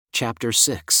Chapter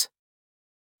 6.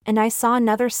 And I saw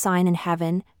another sign in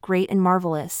heaven, great and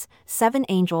marvelous, 7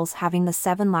 angels having the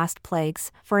 7 last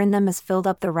plagues, for in them is filled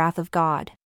up the wrath of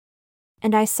God.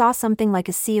 And I saw something like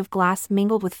a sea of glass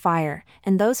mingled with fire,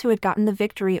 and those who had gotten the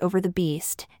victory over the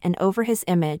beast, and over his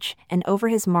image, and over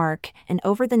his mark, and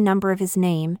over the number of his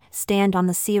name, stand on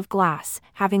the sea of glass,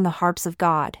 having the harps of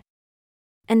God.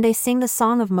 And they sing the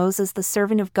song of Moses the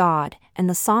servant of God, and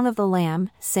the song of the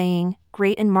Lamb, saying,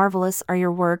 Great and marvelous are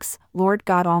your works, Lord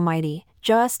God Almighty,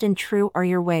 just and true are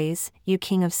your ways, you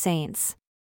King of saints.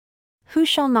 Who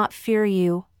shall not fear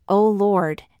you, O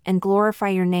Lord, and glorify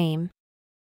your name?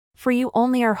 For you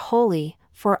only are holy,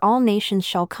 for all nations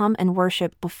shall come and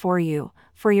worship before you,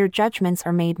 for your judgments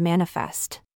are made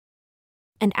manifest.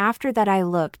 And after that I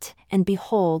looked, and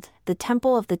behold, the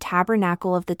temple of the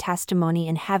tabernacle of the testimony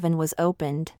in heaven was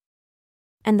opened.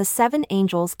 And the 7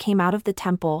 angels came out of the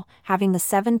temple, having the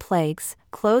 7 plagues,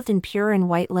 clothed in pure and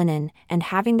white linen, and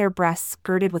having their breasts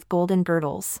girded with golden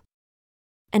girdles.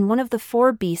 And one of the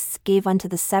 4 beasts gave unto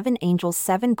the 7 angels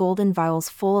 7 golden vials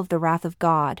full of the wrath of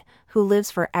God, who lives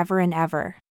for ever and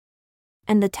ever.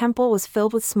 And the temple was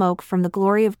filled with smoke from the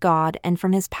glory of God and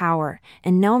from his power,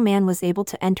 and no man was able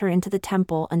to enter into the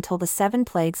temple until the 7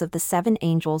 plagues of the 7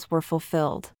 angels were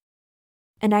fulfilled.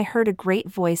 And I heard a great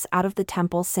voice out of the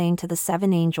temple saying to the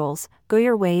 7 angels, Go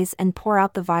your ways and pour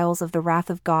out the vials of the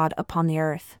wrath of God upon the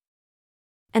earth.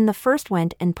 And the first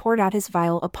went and poured out his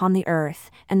vial upon the earth,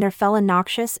 and there fell a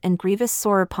noxious and grievous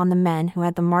sore upon the men who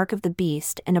had the mark of the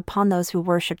beast and upon those who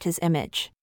worshipped his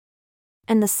image.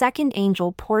 And the second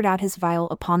angel poured out his vial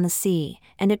upon the sea,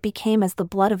 and it became as the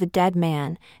blood of a dead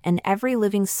man, and every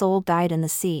living soul died in the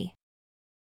sea.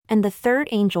 And the third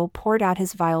angel poured out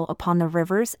his vial upon the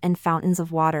rivers and fountains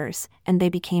of waters, and they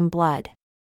became blood.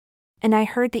 And I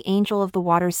heard the angel of the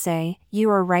waters say, You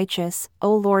are righteous,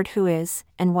 O Lord, who is,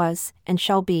 and was, and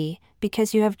shall be,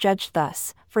 because you have judged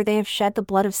thus, for they have shed the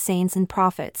blood of saints and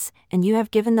prophets, and you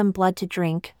have given them blood to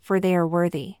drink, for they are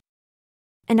worthy.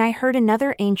 And I heard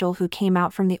another angel who came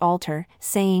out from the altar,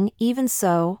 saying, Even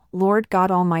so, Lord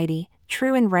God Almighty,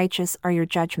 true and righteous are your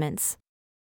judgments.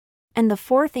 And the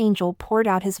fourth angel poured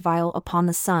out his vial upon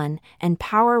the sun, and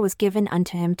power was given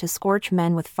unto him to scorch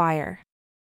men with fire.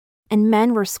 And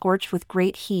men were scorched with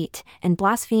great heat, and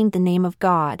blasphemed the name of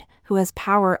God, who has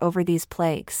power over these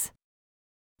plagues.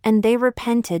 And they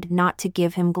repented not to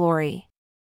give him glory.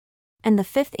 And the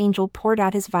fifth angel poured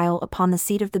out his vial upon the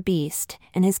seat of the beast,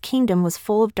 and his kingdom was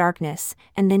full of darkness,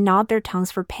 and they gnawed their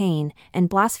tongues for pain, and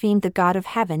blasphemed the God of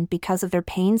heaven because of their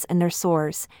pains and their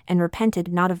sores, and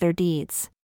repented not of their deeds.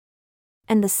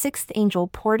 And the sixth angel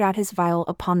poured out his vial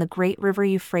upon the great river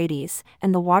Euphrates,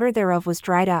 and the water thereof was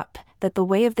dried up, that the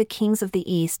way of the kings of the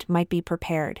east might be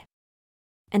prepared.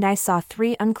 And I saw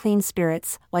 3 unclean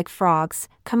spirits, like frogs,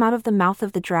 come out of the mouth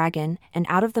of the dragon, and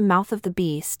out of the mouth of the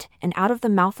beast, and out of the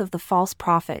mouth of the false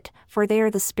prophet, for they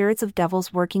are the spirits of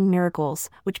devils working miracles,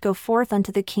 which go forth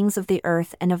unto the kings of the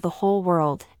earth and of the whole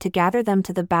world, to gather them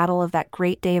to the battle of that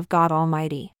great day of God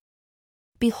Almighty.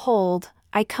 Behold,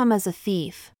 I come as a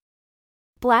thief.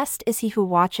 Blessed is he who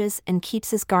watches and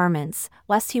keeps his garments,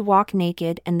 lest he walk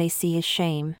naked and they see his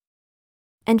shame.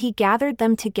 And he gathered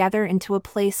them together into a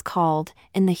place called,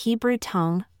 in the Hebrew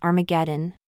tongue,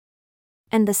 Armageddon.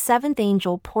 And the 7th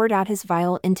angel poured out his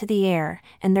vial into the air,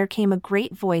 and there came a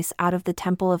great voice out of the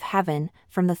temple of heaven,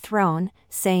 from the throne,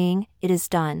 saying, It is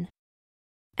done.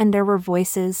 And there were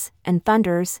voices, and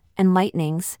thunders, and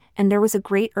lightnings, and there was a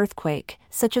great earthquake,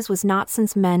 such as was not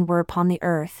since men were upon the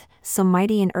earth, so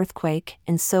mighty an earthquake,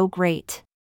 and so great.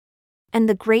 And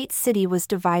the great city was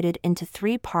divided into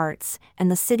 3 parts, and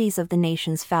the cities of the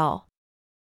nations fell.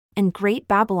 And great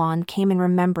Babylon came in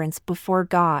remembrance before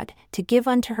God, to give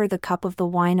unto her the cup of the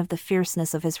wine of the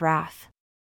fierceness of his wrath.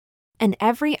 And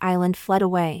every island fled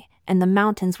away, and the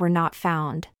mountains were not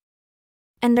found.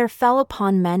 And there fell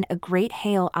upon men a great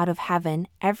hail out of heaven,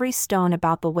 every stone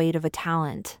about the weight of a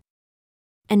talent.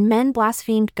 And men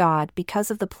blasphemed God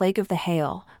because of the plague of the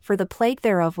hail, for the plague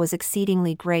thereof was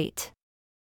exceedingly great.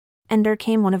 And there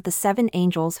came one of the 7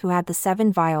 angels who had the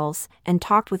 7 vials, and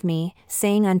talked with me,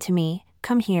 saying unto me,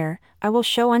 Come here, I will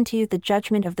show unto you the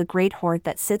judgment of the great whore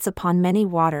that sits upon many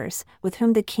waters, with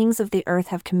whom the kings of the earth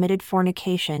have committed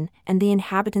fornication, and the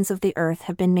inhabitants of the earth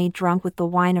have been made drunk with the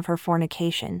wine of her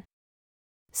fornication.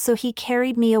 So he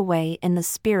carried me away in the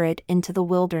spirit into the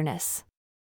wilderness.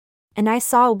 And I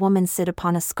saw a woman sit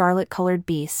upon a scarlet-colored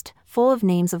beast, full of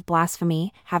names of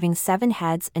blasphemy, having 7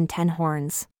 heads and 10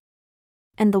 horns.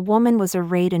 And the woman was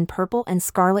arrayed in purple and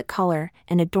scarlet color,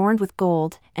 and adorned with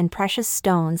gold, and precious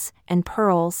stones, and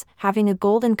pearls, having a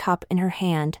golden cup in her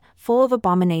hand, full of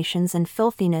abominations and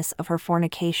filthiness of her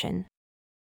fornication.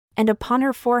 And upon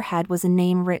her forehead was a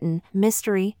name written,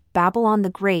 Mystery, Babylon the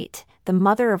Great, the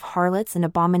mother of harlots and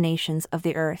abominations of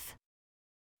the earth.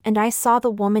 And I saw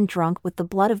the woman drunk with the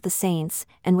blood of the saints,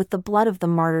 and with the blood of the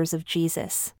martyrs of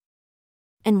Jesus.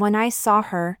 And when I saw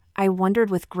her, I wondered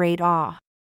with great awe.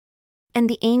 And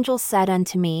the angel said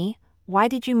unto me, Why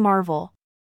did you marvel?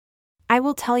 I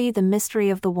will tell you the mystery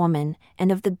of the woman,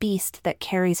 and of the beast that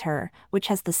carries her, which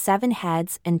has the 7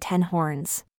 heads and 10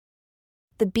 horns.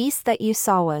 The beast that you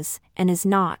saw was, and is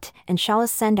not, and shall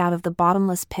ascend out of the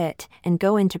bottomless pit, and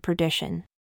go into perdition.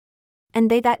 And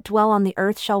they that dwell on the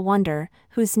earth shall wonder,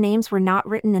 whose names were not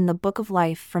written in the book of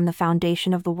life from the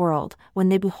foundation of the world, when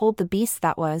they behold the beast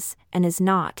that was, and is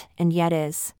not, and yet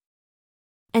is.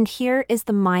 And here is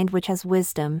the mind which has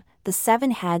wisdom. The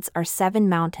 7 heads are 7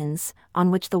 mountains,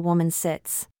 on which the woman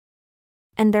sits.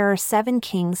 And there are 7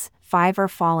 kings, 5 are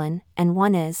fallen, and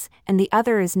 1 is, and the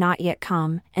other is not yet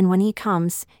come, and when he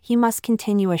comes, he must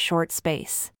continue a short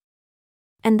space.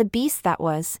 And the beast that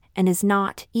was, and is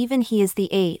not, even he is the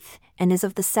 8th, and is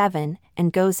of the 7,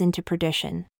 and goes into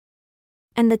perdition.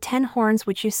 And the 10 horns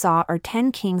which you saw are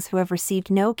 10 kings who have received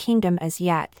no kingdom as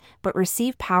yet, but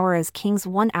receive power as kings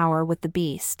 1 hour with the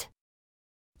beast.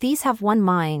 These have one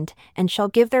mind, and shall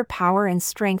give their power and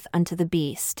strength unto the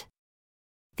beast.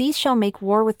 These shall make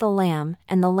war with the Lamb,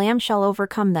 and the Lamb shall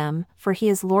overcome them, for he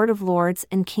is Lord of lords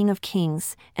and King of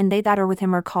kings, and they that are with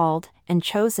him are called, and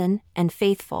chosen, and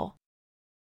faithful.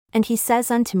 And he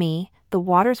says unto me, The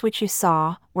waters which you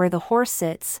saw, where the horse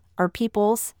sits, are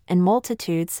peoples, and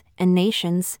multitudes, and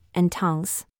nations, and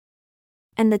tongues.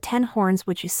 And the 10 horns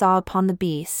which you saw upon the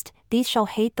beast, these shall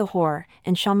hate the whore,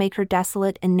 and shall make her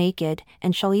desolate and naked,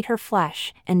 and shall eat her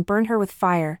flesh, and burn her with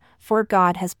fire, for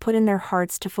God has put in their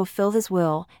hearts to fulfill his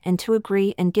will, and to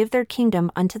agree and give their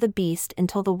kingdom unto the beast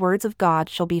until the words of God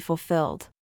shall be fulfilled.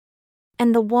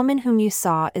 And the woman whom you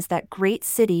saw is that great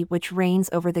city which reigns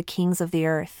over the kings of the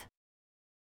earth.